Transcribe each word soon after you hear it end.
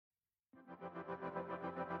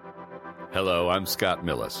Hello, I'm Scott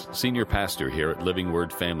Millis, Senior Pastor here at Living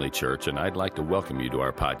Word Family Church, and I'd like to welcome you to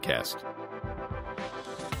our podcast.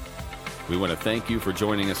 We want to thank you for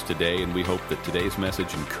joining us today, and we hope that today's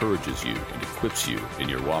message encourages you and equips you in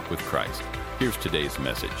your walk with Christ. Here's today's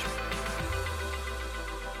message.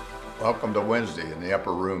 Welcome to Wednesday in the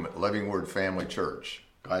upper room at Living Word Family Church.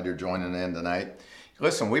 Glad you're joining in tonight.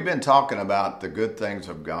 Listen, we've been talking about the good things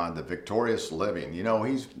of God, the victorious living. You know,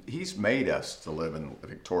 He's made us to live in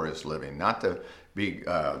victorious living, not to be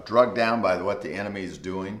drugged down by what the enemy is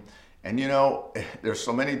doing. And you know, there's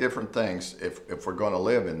so many different things if we're going to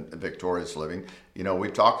live in victorious living. You know,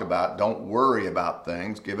 we've talked about don't worry about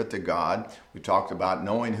things, give it to God. We talked about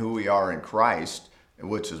knowing who we are in Christ,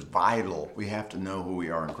 which is vital. We have to know who we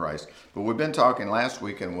are in Christ. But we've been talking last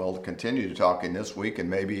week, and we'll continue to talking this week and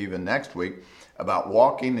maybe even next week about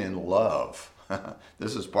walking in love.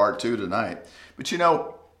 This is part 2 tonight. But you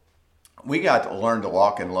know, we got to learn to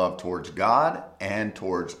walk in love towards God and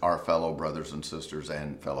towards our fellow brothers and sisters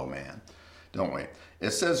and fellow man, don't we? It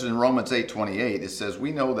says in Romans 8:28, it says,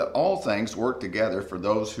 we know that all things work together for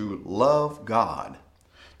those who love God,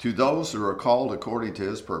 to those who are called according to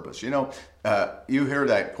His purpose. You know, you hear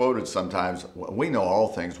that quoted sometimes, we know all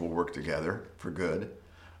things will work together for good.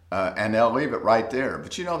 And they'll leave it right there.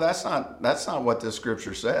 But you know, that's not what this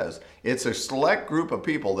scripture says. It's a select group of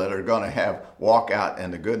people that are going to walk out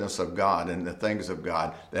in the goodness of God and the things of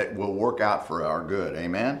God that will work out for our good.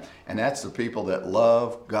 Amen? And that's the people that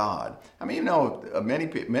love God. I mean, you know,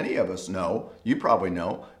 many of us know, you probably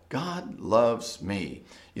know, God loves me.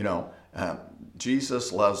 You know,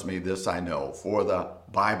 Jesus loves me, this I know, for the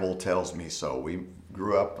Bible tells me so.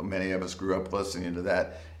 Many of us grew up listening to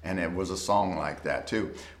that, and it was a song like that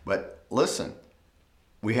too. But listen,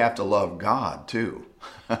 we have to love God too.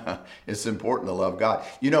 It's important to love God.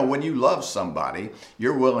 You know, when you love somebody,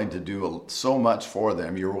 you're willing to do so much for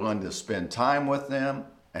them. You're willing to spend time with them.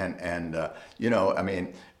 And you know, I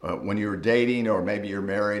mean, when you're dating, or maybe you're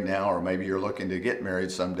married now, or maybe you're looking to get married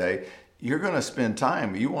someday, you're going to spend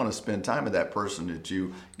time. You want to spend time with that person that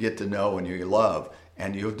you get to know and you love.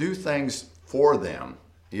 And you'll do things for them.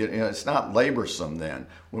 You know, it's not laborsome then.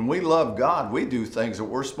 When we love God, we do things that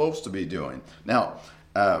we're supposed to be doing. Now,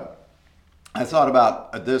 I thought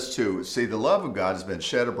about this too. See, the love of God has been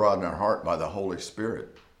shed abroad in our heart by the Holy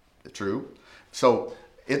Spirit. True? So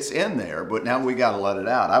it's in there, but now we got to let it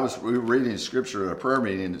out. We were reading scripture at a prayer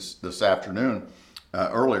meeting this afternoon,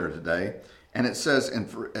 earlier today, and it says in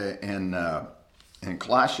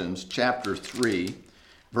Colossians chapter 3,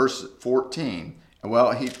 verse 14.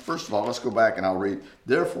 Well, first of all, let's go back and I'll read.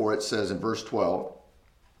 Therefore, it says in verse 12,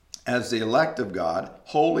 as the elect of God,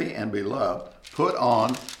 holy and beloved, put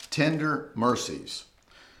on tender mercies,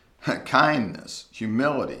 kindness,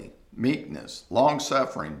 humility, meekness,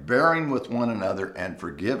 long-suffering, bearing with one another and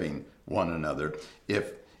forgiving one another.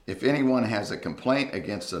 If anyone has a complaint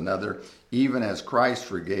against another, even as Christ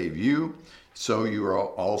forgave you, so you are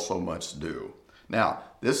also must do. Now,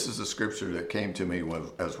 this is the scripture that came to me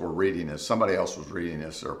as we're reading this. Somebody else was reading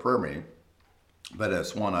this at a prayer meeting, but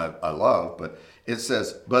it's one I love. But it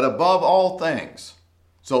says, but above all things.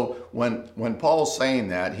 So when Paul's saying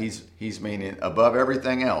that, he's meaning above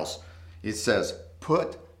everything else. It says,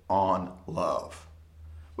 put on love.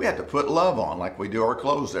 We have to put love on like we do our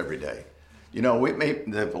clothes every day. You know,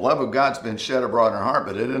 the love of God's been shed abroad in our heart,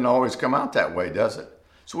 but it didn't always come out that way, does it?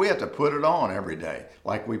 So we have to put it on every day,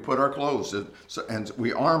 like we put our clothes, and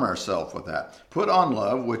we arm ourselves with that. Put on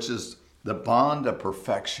love, which is the bond of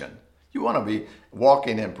perfection. You want to be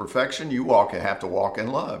walking in perfection, you have to walk in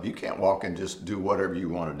love. You can't walk and just do whatever you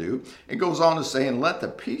want to do. It goes on to say, and let the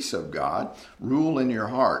peace of God rule in your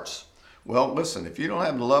hearts. Well, listen, if you don't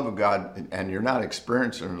have the love of God and you're not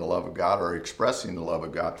experiencing the love of God or expressing the love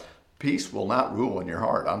of God, peace will not rule in your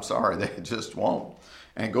heart. I'm sorry, they just won't.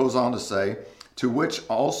 And it goes on to say, to which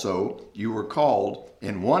also you were called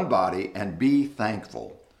in one body, and be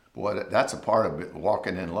thankful. Boy, that's a part of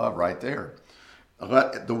walking in love right there.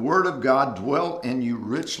 Let the word of God dwell in you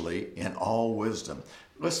richly in all wisdom.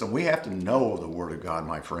 Listen, we have to know the word of God,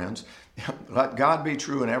 my friends. Let God be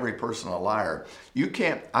true and every person a liar. You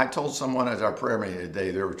can't, I told someone at our prayer meeting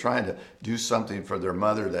today, they were trying to do something for their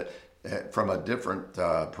mother that from a different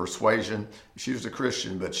persuasion. She was a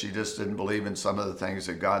Christian, but she just didn't believe in some of the things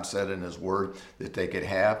that God said in His Word that they could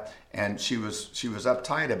have, and she was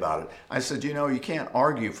uptight about it. I said, you know, you can't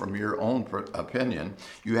argue from your own opinion.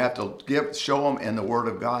 You have to show them in the Word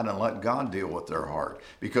of God and let God deal with their heart,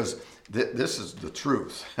 because this is the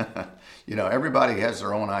truth. You know, everybody has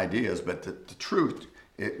their own ideas, but the truth,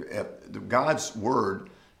 God's Word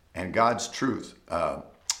and God's truth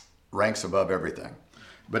ranks above everything.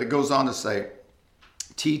 But it goes on to say,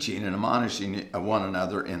 teaching and admonishing one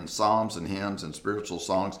another in psalms and hymns and spiritual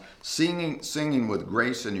songs, singing with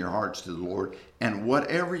grace in your hearts to the Lord. And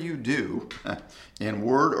whatever you do, in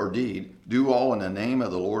word or deed, do all in the name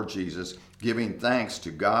of the Lord Jesus, giving thanks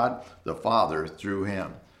to God the Father through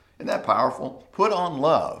him. Isn't that powerful? Put on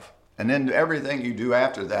love. And then everything you do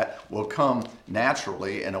after that will come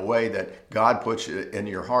naturally in a way that God puts it in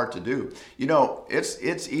your heart to do. You know,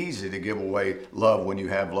 it's easy to give away love when you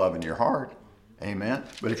have love in your heart. Amen.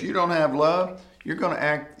 But if you don't have love, you're going to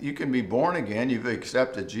act, you can be born again, you've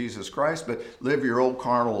accepted Jesus Christ, but live your old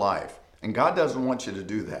carnal life. And God doesn't want you to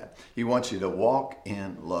do that. He wants you to walk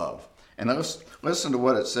in love. And let's listen to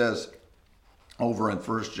what it says over in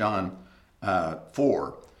 1 John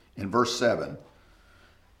 4 in verse 7.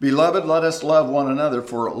 Beloved, let us love one another,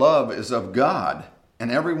 for love is of God, and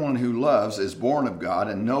everyone who loves is born of God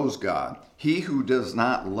and knows God. He who does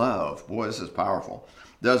not love, boy, this is powerful,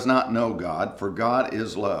 does not know God, for God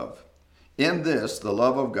is love. In this, the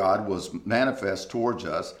love of God was manifest towards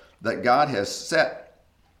us, that God has sent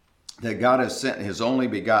his only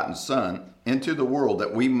begotten Son into the world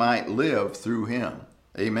that we might live through him.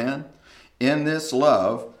 Amen. In this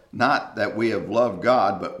love, not that we have loved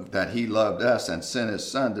God, but that he loved us and sent his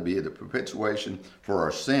Son to be the propitiation for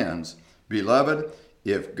our sins. Beloved,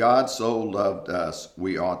 if God so loved us,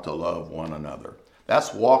 we ought to love one another.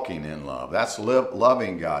 That's walking in love. That's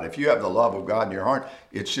loving God. If you have the love of God in your heart,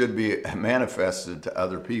 it should be manifested to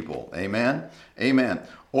other people. Amen? Amen.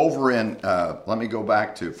 Over in, let me go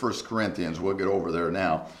back to 1 Corinthians. We'll get over there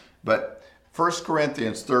now. But 1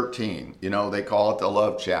 Corinthians 13, you know, they call it the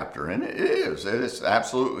love chapter, and it is. It is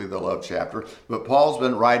absolutely the love chapter. But Paul's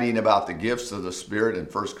been writing about the gifts of the Spirit in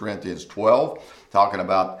 1 Corinthians 12, talking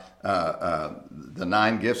about the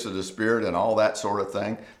 9 gifts of the Spirit and all that sort of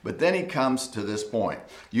thing. But then he comes to this point.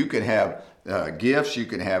 You can have gifts, you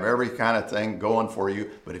can have every kind of thing going for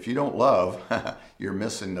you, but if you don't love, you're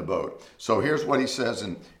missing the boat. So here's what he says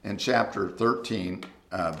in chapter 13,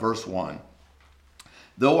 verse 1.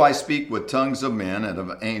 Though I speak with tongues of men and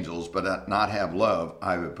of angels, but not have love,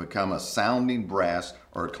 I have become a sounding brass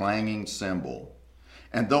or a clanging cymbal.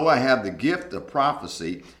 And though I have the gift of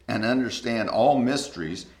prophecy and understand all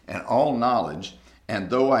mysteries and all knowledge,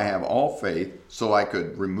 and though I have all faith, so I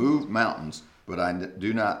could remove mountains, but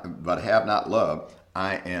have not love,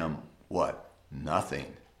 I am what?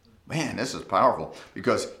 Nothing. Man, this is powerful,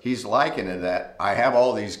 because he's likening that. I have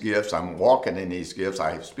all these gifts. I'm walking in these gifts.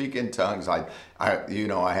 I speak in tongues. I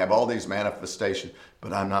have all these manifestations,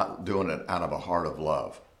 but I'm not doing it out of a heart of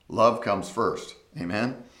love. Love comes first.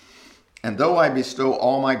 Amen. And though I bestow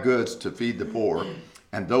all my goods to feed the poor,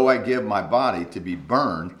 and though I give my body to be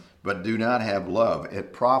burned, but do not have love,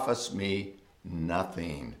 it profits me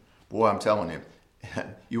nothing. Boy, I'm telling you,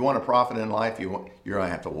 you want a profit in life, you're going to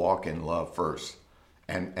have to walk in love first.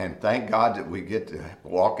 And thank God that we get to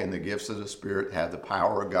walk in the gifts of the Spirit, have the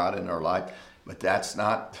power of God in our life. But that's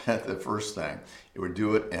not the first thing. We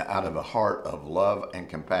do it out of a heart of love and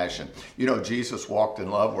compassion. You know, Jesus walked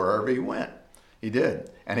in love wherever he went. He did.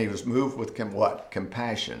 And he was moved with what?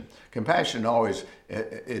 Compassion. Compassion always,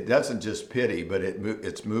 it doesn't just pity, but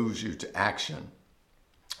it moves you to action.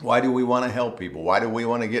 Why do we want to help people? Why do we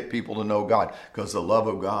want to get people to know God? Because the love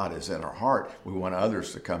of God is in our heart. We want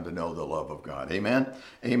others to come to know the love of God. Amen?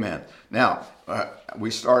 Amen. Now, we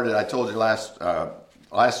started, I told you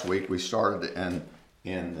last week, we started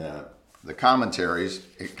in the commentaries.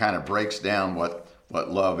 It kind of breaks down what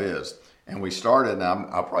love is. And we started, and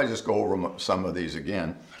I'll probably just go over some of these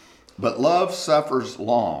again. But love suffers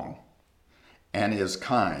long and is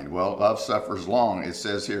kind. Well, love suffers long. It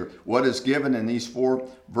says here, what is given in these 4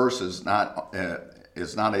 verses is not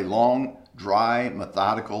a long, dry,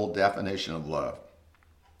 methodical definition of love.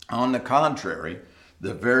 On the contrary,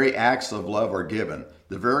 the very acts of love are given.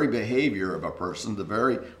 The very behavior of a person, the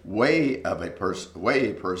very way a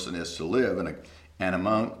person is to live and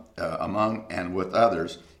among and with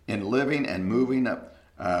others, in living and moving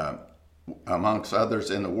amongst others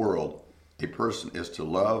in the world, a person is to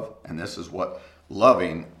love, and this is what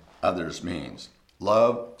loving others means.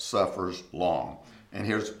 Love suffers long,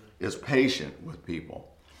 and is patient with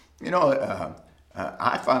people. You know,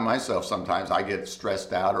 I find myself sometimes I get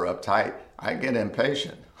stressed out or uptight. I get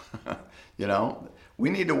impatient. You know, we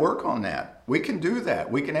need to work on that. We can do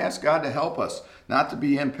that. We can ask God to help us not to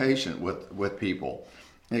be impatient with people.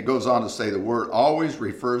 It goes on to say the word always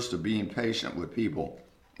refers to being patient with people,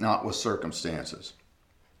 not with circumstances.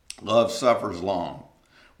 Love suffers long.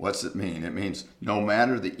 What's it mean? It means no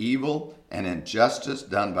matter the evil and injustice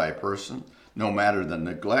done by a person, no matter the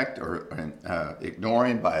neglect or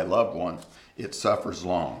ignoring by a loved one, it suffers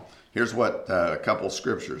long. Here's what a couple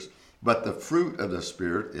scriptures. But the fruit of the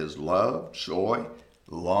Spirit is love, joy,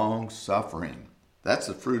 long-suffering. That's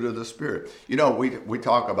the fruit of the Spirit. You know, we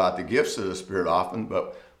talk about the gifts of the Spirit often,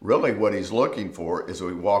 but really what he's looking for is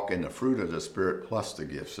we walk in the fruit of the Spirit plus the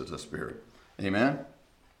gifts of the Spirit. Amen?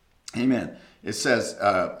 Amen. It says,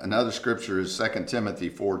 another scripture is 2 Timothy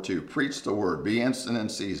 4:2. Preach the word, be instant in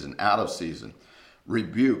season, out of season.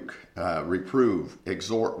 Rebuke, reprove,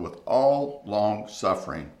 exhort with all long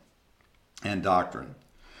suffering and doctrine.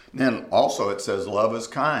 Then also it says love is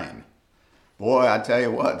kind. Boy, I tell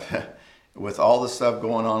you what, with all the stuff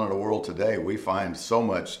going on in the world today, we find so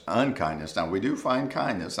much unkindness. Now, we do find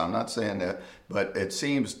kindness. I'm not saying that, but it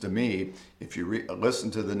seems to me, if you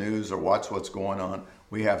listen to the news or watch what's going on,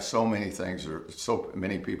 we have so many things, or so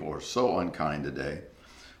many people are so unkind today.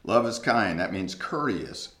 Love is kind. That means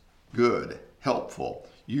courteous, good, helpful,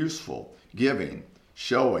 useful, giving,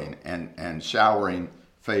 showing, and showering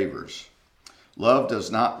favors. Love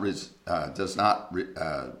does not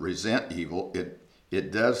resent evil.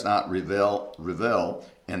 It does not revel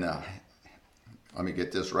in let me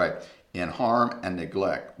get this right, in harm and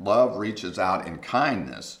neglect. Love reaches out in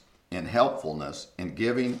kindness, in helpfulness, in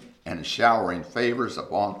giving and showering favors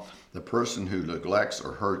upon the person who neglects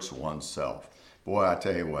or hurts oneself. Boy, I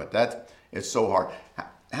tell you what, it's so hard.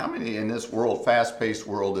 How many in this world, fast-paced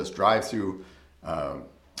world, this drive-through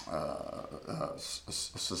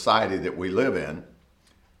society that we live in,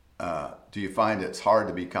 do you find it's hard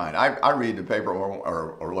to be kind? I read the paper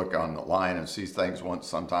or look on the line and see things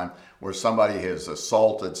sometime where somebody has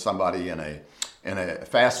assaulted somebody in a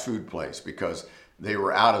fast food place because they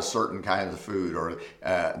were out of certain kinds of food, or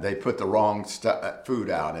they put the wrong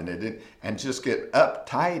food out, and and just get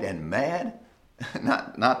uptight and mad,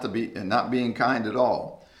 not being kind at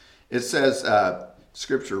all. It says,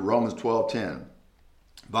 Scripture, Romans 12:10.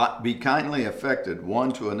 But be kindly affected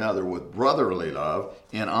one to another with brotherly love,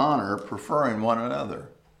 in honor, preferring one another.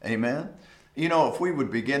 Amen? You know, if we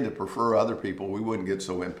would begin to prefer other people, we wouldn't get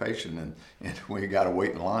so impatient and we got to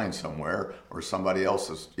wait in line somewhere, or somebody else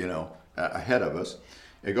is, ahead of us.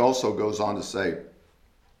 It also goes on to say,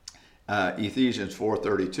 Ephesians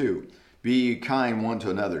 4:32, be ye kind one to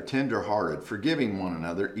another, tender-hearted, forgiving one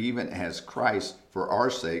another, even as Christ for our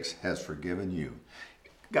sakes has forgiven you.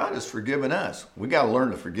 God has forgiven us. We got to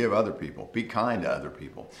learn to forgive other people. Be kind to other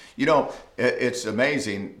people. You know, it's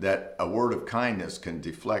amazing that a word of kindness can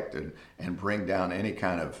deflect and bring down any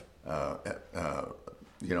kind of,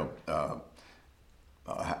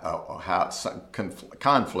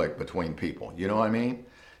 conflict between people. You know what I mean?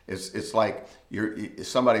 It's like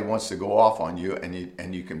somebody wants to go off on you,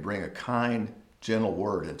 and you can bring a kind, gentle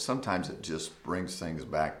word, and sometimes it just brings things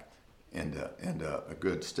back into a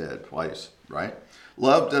good stead place, right?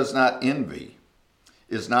 Love does not envy,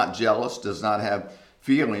 is not jealous, does not have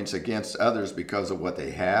feelings against others because of what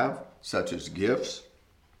they have, such as gifts,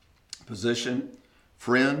 position,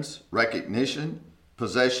 friends, recognition,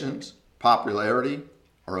 possessions, popularity,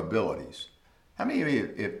 or abilities. How many of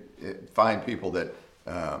you find people that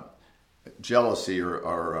jealousy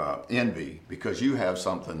or envy because you have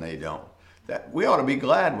something they don't? That we ought to be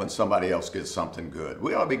glad when somebody else gets something good.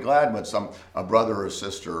 We ought to be glad when a brother or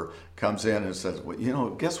sister comes in and says, well,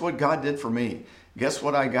 guess what God did for me? Guess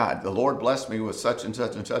what I got? The Lord blessed me with such and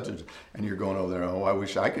such and such. And you're going over there, oh, I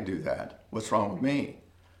wish I could do that. What's wrong with me?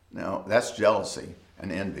 No, that's jealousy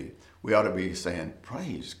and envy. We ought to be saying,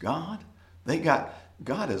 praise God.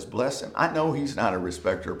 God has blessed him. I know he's not a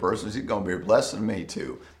respecter of persons. He's going to be blessing me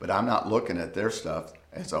too. But I'm not looking at their stuff.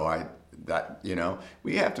 And so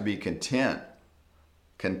we have to be content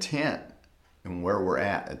in where we're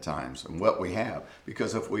at times and what we have.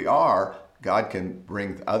 Because if we are, God can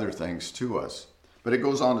bring other things to us. But it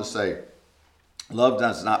goes on to say, love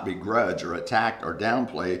does not begrudge or attack or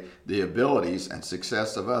downplay the abilities and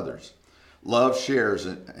success of others. Love shares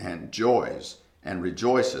and joys and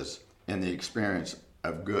rejoices in the experience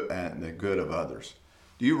of good and the good of others.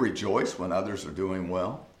 Do you rejoice when others are doing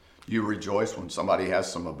well? Do you rejoice when somebody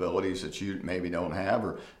has some abilities that you maybe don't have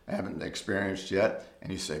or haven't experienced yet,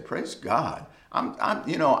 and you say, "Praise God"?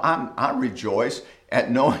 I rejoice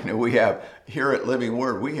at knowing that we have here at Living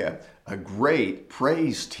Word, we have a great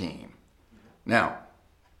praise team. Now,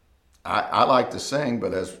 I like to sing,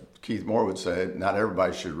 but as Keith Moore would say, not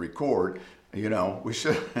everybody should record. We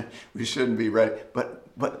shouldn't be ready.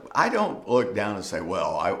 But I don't look down and say,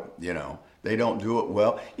 well, they don't do it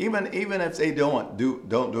well. Even if they don't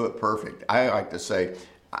do it perfect. I like to say,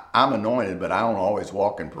 I'm anointed, but I don't always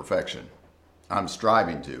walk in perfection. I'm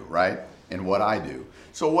striving to, right, in what I do.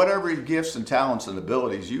 So whatever gifts and talents and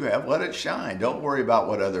abilities you have, let it shine. Don't worry about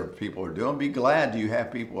what other people are doing. Be glad you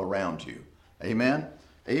have people around you. Amen?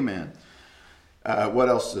 Amen. What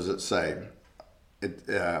else does it say?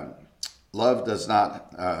 Love does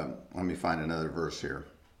not, let me find another verse here.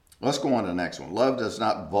 Let's go on to the next one. Love does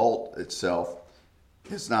not vault itself,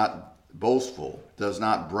 is not boastful, does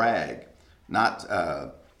not brag,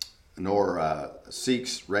 nor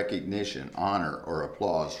seeks recognition, honor, or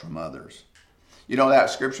applause from others. You know that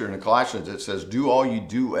scripture in Colossians, it says, do all you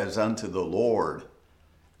do as unto the Lord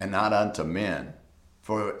and not unto men,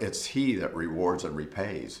 for it's he that rewards and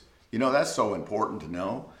repays. You know, that's so important to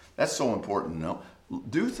know. That's so important to know.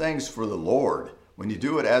 Do things for the Lord. When you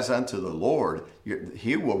do it as unto the Lord,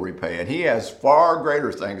 he will repay. And he has far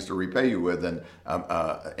greater things to repay you with than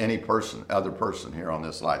any other person here on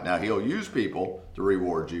this life. Now, he'll use people to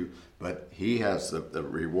reward you, but he has the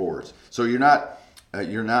rewards. So you're not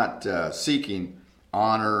seeking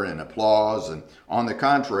honor and applause. And on the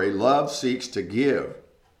contrary, love seeks to give,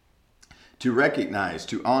 to recognize,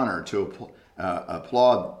 to honor, to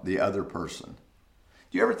applaud the other person.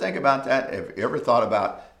 Do you ever think about that? Have you ever thought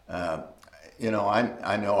about, I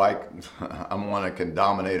know I'm one that can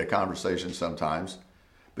dominate a conversation sometimes,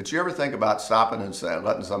 but you ever think about stopping and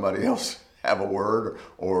letting somebody else have a word,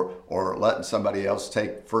 or letting somebody else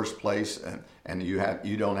take first place, and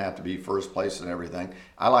you don't have to be first place in everything?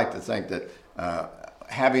 I like to think that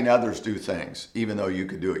having others do things, even though you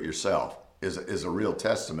could do it yourself, is a real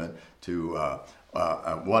testament to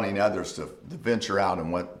wanting others to venture out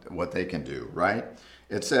and what they can do, right?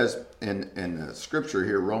 It says in scripture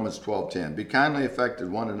here, Romans 12:10, be kindly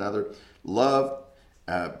affected one another, love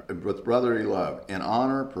with brotherly love, in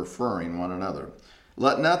honor preferring one another.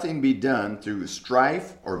 Let nothing be done through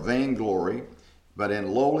strife or vainglory, but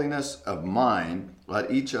in lowliness of mind,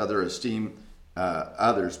 let each other esteem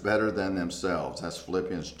others better than themselves. That's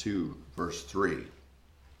Philippians 2, verse 3.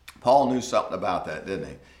 Paul knew something about that, didn't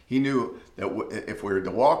he? He knew that if we were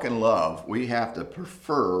to walk in love, we have to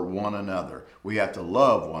prefer one another. We have to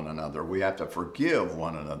love one another. We have to forgive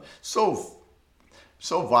one another. So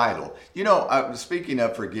vital. You know, speaking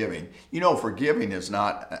of forgiving, forgiving is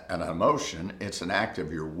not an emotion. It's an act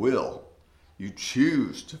of your will. You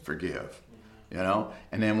choose to forgive, And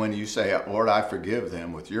then when you say, Lord, I forgive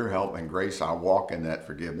them, with your help and grace, I walk in that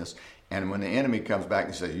forgiveness. And when the enemy comes back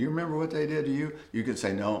and says, you remember what they did to you? You can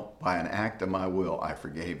say, no, by an act of my will, I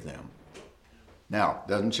forgave them. Now, it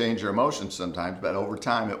doesn't change your emotions sometimes, but over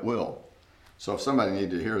time it will. So somebody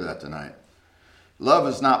needs to hear that tonight. Love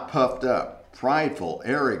is not puffed up, prideful,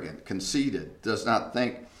 arrogant, conceited, does not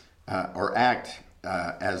think or act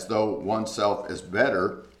as though oneself is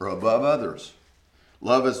better or above others.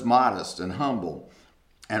 Love is modest and humble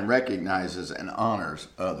and recognizes and honors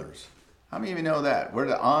others. How many of you know that? We're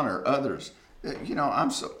to honor others. I'm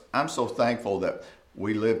so thankful that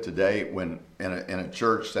we live today in a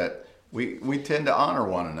church that we tend to honor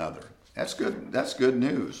one another. That's good. That's good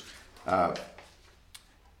news.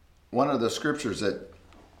 One of the scriptures that,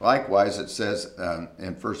 likewise, it says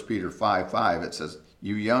in 1 Peter 5:5, it says,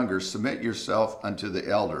 you younger, submit yourself unto the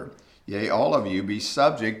elder. Yea, all of you be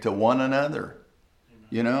subject to one another.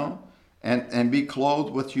 And be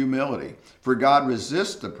clothed with humility. For God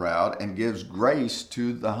resists the proud and gives grace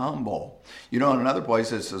to the humble. In another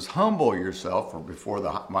place it says, humble yourself before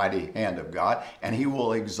the mighty hand of God, and he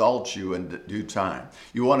will exalt you in due time.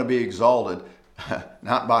 You want to be exalted,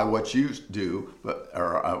 not by what you do,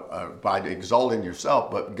 or by exalting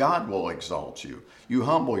yourself, but God will exalt you. You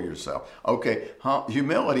humble yourself. Okay,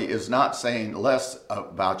 humility is not saying less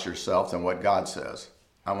about yourself than what God says.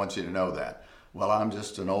 I want you to know that. Well, I'm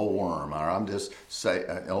just an old worm, or I'm just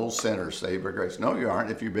an old sinner saved by grace. No, you aren't.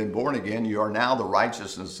 If you've been born again, you are now the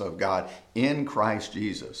righteousness of God in Christ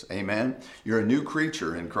Jesus. Amen? You're a new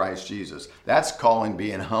creature in Christ Jesus. That's calling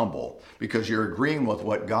being humble, because you're agreeing with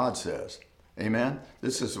what God says. Amen?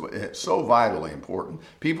 This is so vitally important.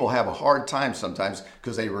 People have a hard time sometimes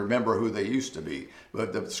because they remember who they used to be.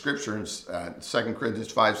 But the scripture in 2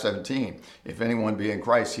 Corinthians 5:17, if anyone be in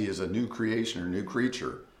Christ, he is a new creation or new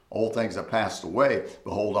creature. Old things have passed away.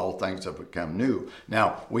 Behold, all things have become new.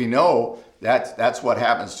 Now, we know that's what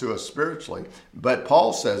happens to us spiritually. But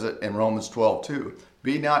Paul says it in Romans 12:2.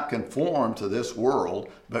 Be not conformed to this world,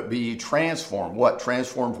 but be ye transformed. What?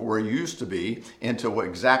 Transformed from where you used to be into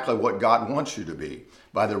exactly what God wants you to be,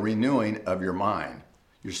 by the renewing of your mind.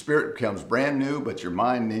 Your spirit becomes brand new, but your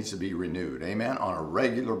mind needs to be renewed. Amen? On a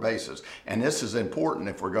regular basis. And this is important.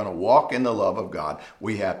 If we're going to walk in the love of God,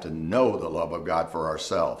 we have to know the love of God for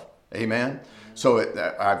ourselves. Amen? So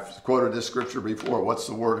I've quoted this scripture before. What's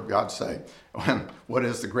the word of God say? What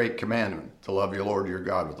is the great commandment? To love your Lord your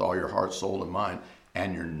God with all your heart, soul, and mind,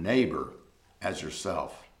 and your neighbor as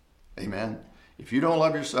yourself. Amen? If you don't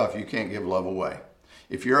love yourself, you can't give love away.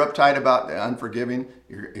 If you're uptight about unforgiving,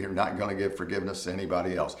 you're not going to give forgiveness to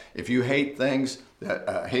anybody else. If you hate things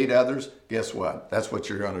that hate others, guess what? That's what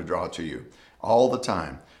you're going to draw to you all the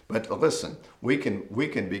time. But listen, we can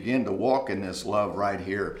begin to walk in this love right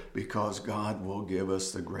here because God will give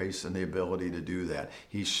us the grace and the ability to do that.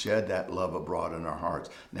 He shed that love abroad in our hearts.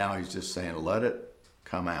 Now he's just saying, let it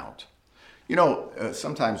come out. You know,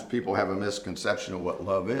 sometimes people have a misconception of what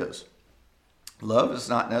love is. Love is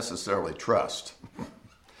not necessarily trust.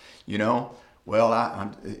 You know, well,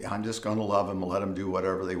 I'm just going to love them and let them do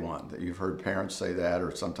whatever they want. You've heard parents say that,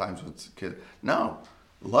 or sometimes with kids. No.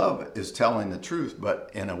 Love is telling the truth,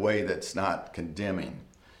 but in a way that's not condemning.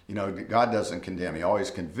 You know, God doesn't condemn. He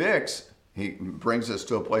always convicts. He brings us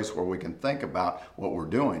to a place where we can think about what we're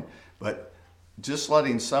doing. But just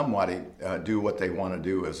letting somebody do what they want to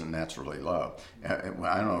do isn't naturally love.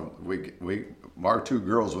 I don't know. Our two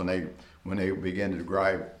girls, when they began to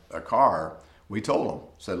drive a car, we told them,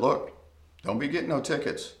 said, look, don't be getting no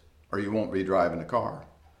tickets or you won't be driving the car.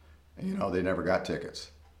 And, you know, they never got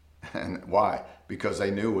tickets. And why? Because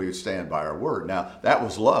they knew we would stand by our word. Now, that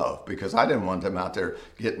was love, because I didn't want them out there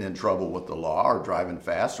getting in trouble with the law or driving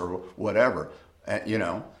fast or whatever, you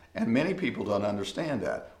know. And many people don't understand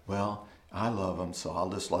that. Well, I love them, so I'll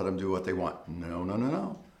just let them do what they want.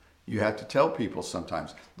 No. You have to tell people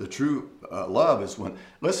sometimes. The true love is when,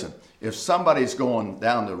 listen, if somebody's going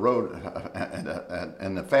down the road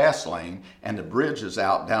in the fast lane and the bridge is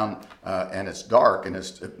out down and it's dark and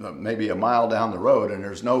it's maybe a mile down the road and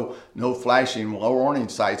there's no flashing warning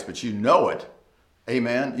sights, but you know it,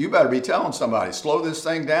 amen, you better be telling somebody, slow this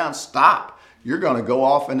thing down, stop. You're going to go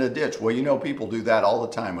off in a ditch. Well, you know, people do that all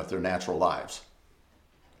the time with their natural lives.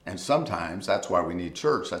 And sometimes that's why we need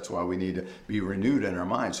church. That's why we need to be renewed in our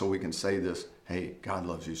mind so we can say this, hey, God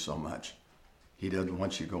loves you so much. He doesn't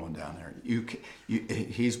want you going down there.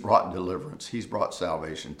 He's brought deliverance. He's brought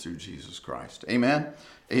salvation through Jesus Christ. Amen?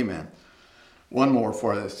 Amen. One more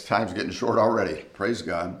for this. Time's getting short already. Praise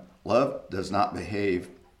God. Love does not behave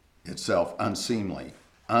itself unseemly,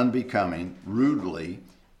 unbecoming, rudely,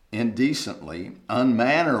 indecently,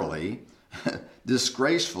 unmannerly,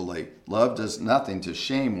 disgracefully. Love does nothing to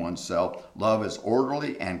shame oneself. Love is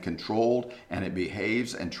orderly and controlled, and it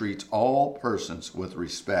behaves and treats all persons with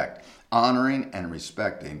respect, honoring and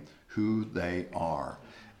respecting who they are.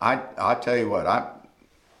 I tell you what,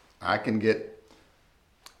 I can get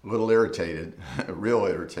a little irritated, real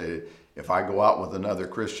irritated, if I go out with another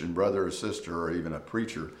Christian brother or sister or even a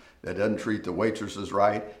preacher that doesn't treat the waitresses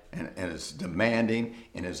right and is demanding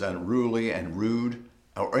and is unruly and rude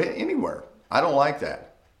or anywhere. I don't like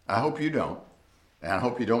that. I hope you don't. And I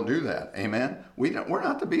hope you don't do that. Amen? We're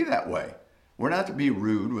not to be that way. We're not to be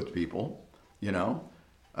rude with people, you know.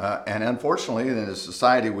 And unfortunately, in the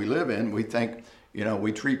society we live in, we think, you know,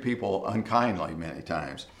 we treat people unkindly many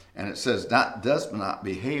times. And it says, does not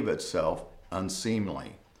behave itself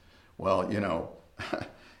unseemly. Well, you know,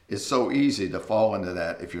 it's so easy to fall into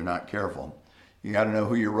that if you're not careful. You got to know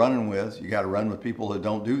who you're running with. You got to run with people that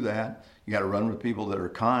don't do that. You got to run with people that are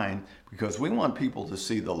kind, because we want people to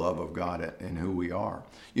see the love of God in who we are.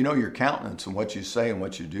 You know, your countenance and what you say and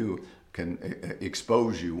what you do can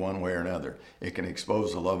expose you one way or another. It can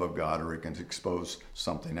expose the love of God, or it can expose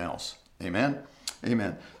something else. Amen?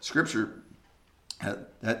 Amen. Scripture,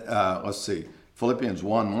 let's see. Philippians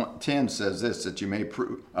 1:10 says this, that you may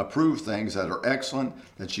approve things that are excellent,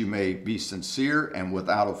 that you may be sincere and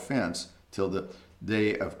without offense till the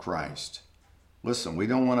day of Christ. Listen, we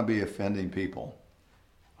don't want to be offending people.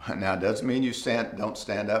 Now, it doesn't mean you don't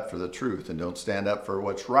stand up for the truth and don't stand up for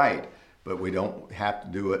what's right, but we don't have to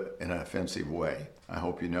do it in an offensive way. I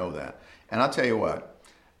hope you know that. And I'll tell you what,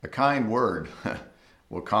 a kind word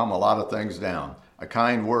will calm a lot of things down. A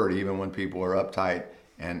kind word, even when people are uptight,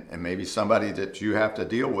 and maybe somebody that you have to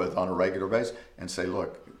deal with on a regular basis, and say,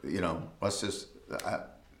 look, you know, let's just...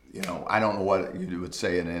 You know, I don't know what you would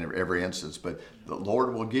say in every instance, but the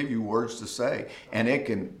Lord will give you words to say, and it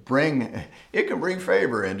can bring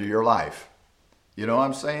favor into your life. You know what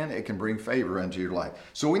I'm saying? It can bring favor into your life.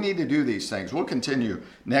 So we need to do these things. We'll continue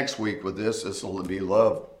next week with this. This will be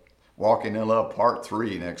Love, Walking in Love, Part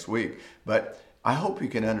 3 next week. But I hope you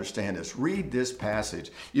can understand this. Read this passage.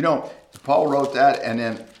 You know, Paul wrote that, and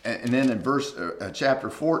then in verse chapter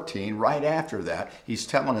 14, right after that, he's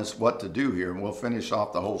telling us what to do here, and we'll finish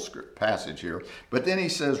off the whole passage here. But then he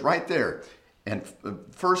says right there, and the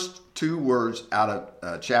first two words out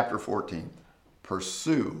of chapter 14,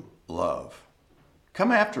 pursue love.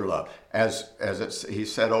 Come after love. As he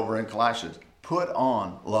said over in Colossians, put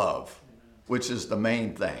on love, which is the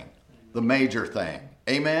main thing, the major thing.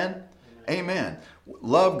 Amen? Amen.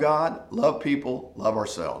 Love God, love people, love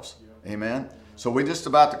ourselves. Amen. So we're just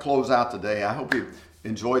about to close out today. I hope you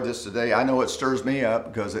enjoyed this today. I know it stirs me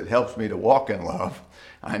up because it helps me to walk in love.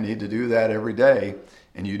 I need to do that every day,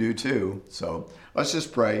 and you do too. So let's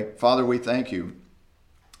just pray. Father, we thank you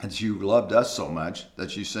that you loved us so much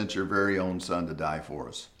that you sent your very own Son to die for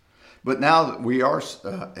us. But now that we are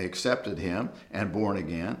accepted him and born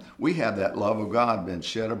again, we have that love of God been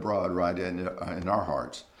shed abroad right in our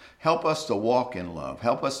hearts. Help us to walk in love.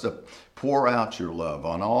 Help us to pour out your love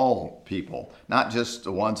on all people, not just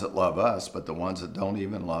the ones that love us, but the ones that don't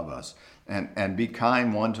even love us. And be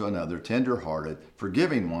kind one to another, tenderhearted,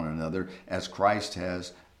 forgiving one another as Christ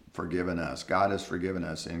has forgiven us. God has forgiven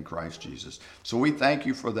us in Christ Jesus. So we thank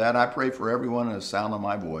you for that. I pray for everyone in the sound of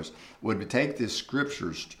my voice would take these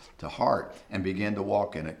scriptures to heart and begin to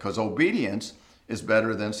walk in it, because obedience is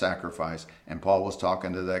better than sacrifice. And Paul was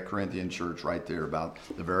talking to that Corinthian church right there about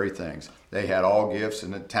the very things. They had all gifts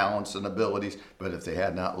and talents and abilities, but if they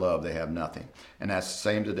had not love, they have nothing. And that's the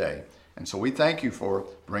same today. And so we thank you for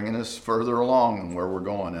bringing us further along in where we're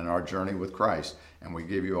going in our journey with Christ. And we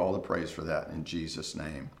give you all the praise for that in Jesus'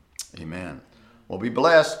 name. Amen. Well, be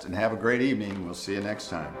blessed and have a great evening. We'll see you next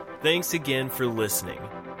time. Thanks again for listening.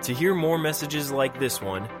 To hear more messages like this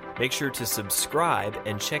one, make sure to subscribe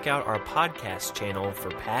and check out our podcast channel for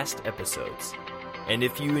past episodes. And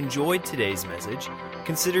if you enjoyed today's message,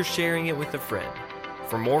 consider sharing it with a friend.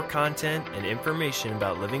 For more content and information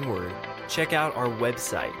about Living Word, check out our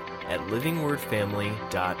website at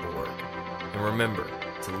livingwordfamily.org. And remember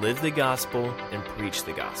to live the gospel and preach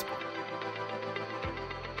the gospel.